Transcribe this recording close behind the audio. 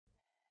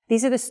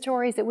These are the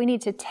stories that we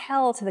need to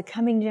tell to the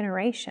coming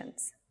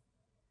generations.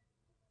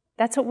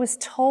 That's what was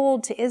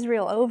told to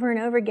Israel over and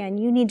over again.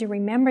 You need to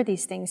remember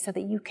these things so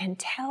that you can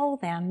tell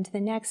them to the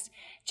next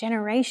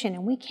generation.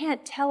 And we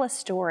can't tell a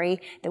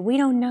story that we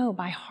don't know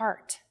by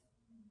heart.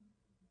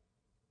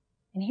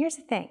 And here's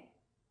the thing.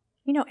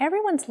 You know,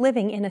 everyone's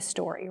living in a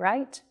story,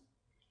 right?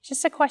 It's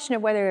just a question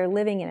of whether they're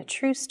living in a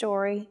true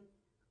story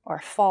or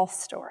a false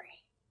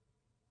story.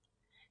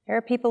 There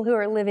are people who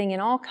are living in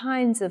all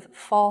kinds of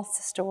false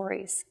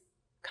stories,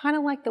 kind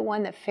of like the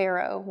one that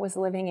Pharaoh was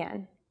living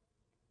in.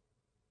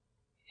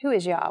 Who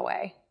is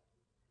Yahweh?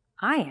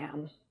 I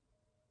am.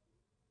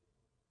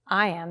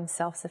 I am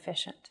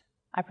self-sufficient.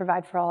 I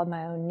provide for all of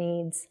my own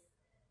needs.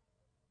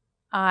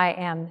 I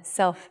am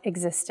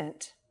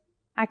self-existent.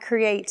 I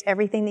create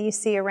everything that you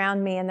see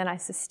around me, and then I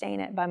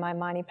sustain it by my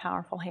mighty,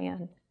 powerful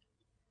hand.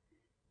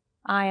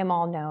 I am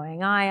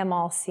all-knowing. I am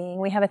all-seeing.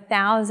 We have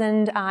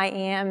 1,000 I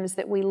ams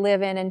that we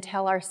live in and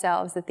tell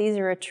ourselves that these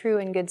are a true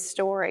and good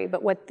story.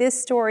 But what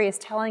this story is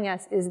telling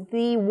us is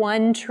the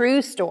one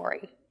true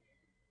story.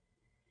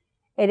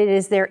 And it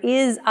is, there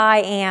is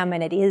I am,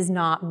 and it is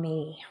not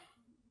me.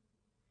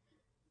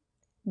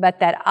 But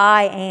that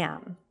I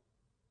am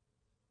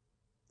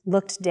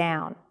looked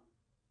down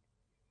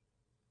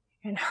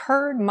and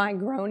heard my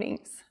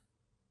groanings.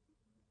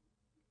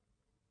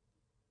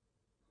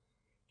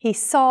 He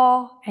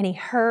saw, and he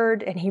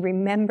heard, and he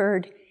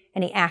remembered,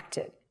 and he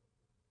acted.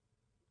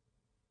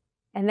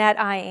 And that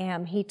I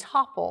am, he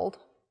toppled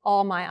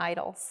all my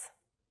idols.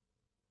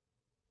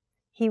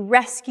 He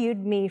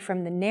rescued me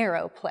from the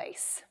narrow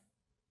place,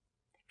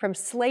 from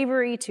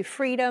slavery to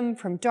freedom,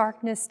 from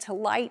darkness to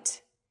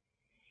light.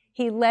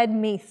 He led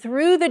me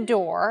through the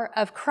door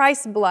of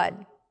Christ's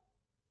blood.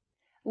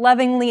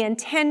 Lovingly and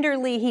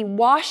tenderly, he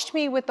washed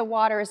me with the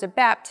waters of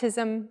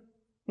baptism.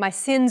 My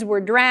sins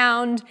were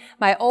drowned.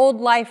 My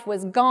old life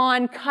was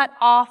gone, cut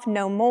off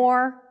no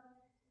more.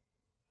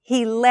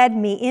 He led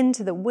me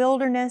into the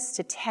wilderness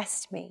to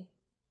test me,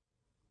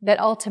 that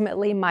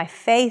ultimately my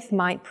faith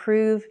might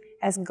prove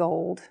as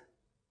gold.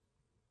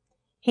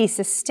 He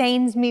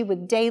sustains me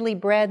with daily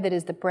bread that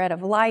is the bread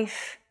of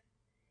life.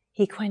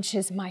 He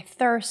quenches my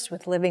thirst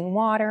with living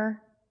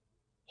water.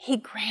 He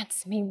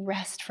grants me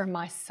rest for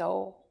my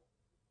soul.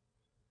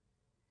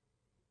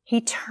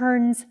 He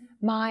turns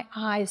my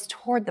eyes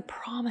toward the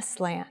promised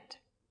land.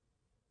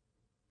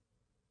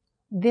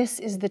 This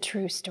is the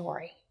true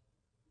story.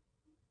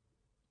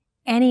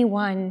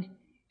 Anyone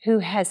who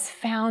has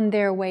found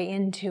their way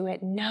into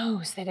it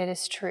knows that it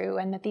is true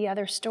and that the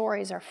other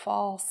stories are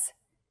false.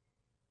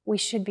 We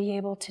should be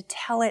able to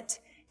tell it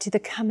to the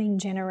coming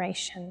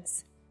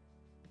generations,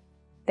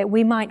 that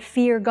we might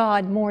fear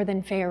God more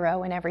than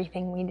Pharaoh in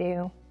everything we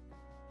do,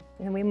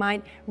 and we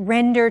might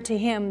render to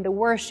him the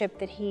worship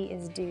that he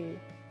is due,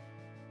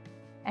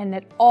 and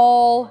that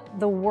all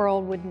the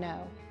world would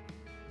know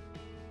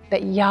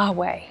that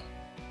Yahweh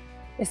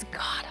is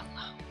God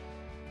alone.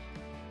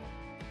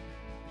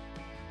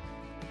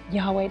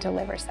 Yahweh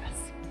delivers us.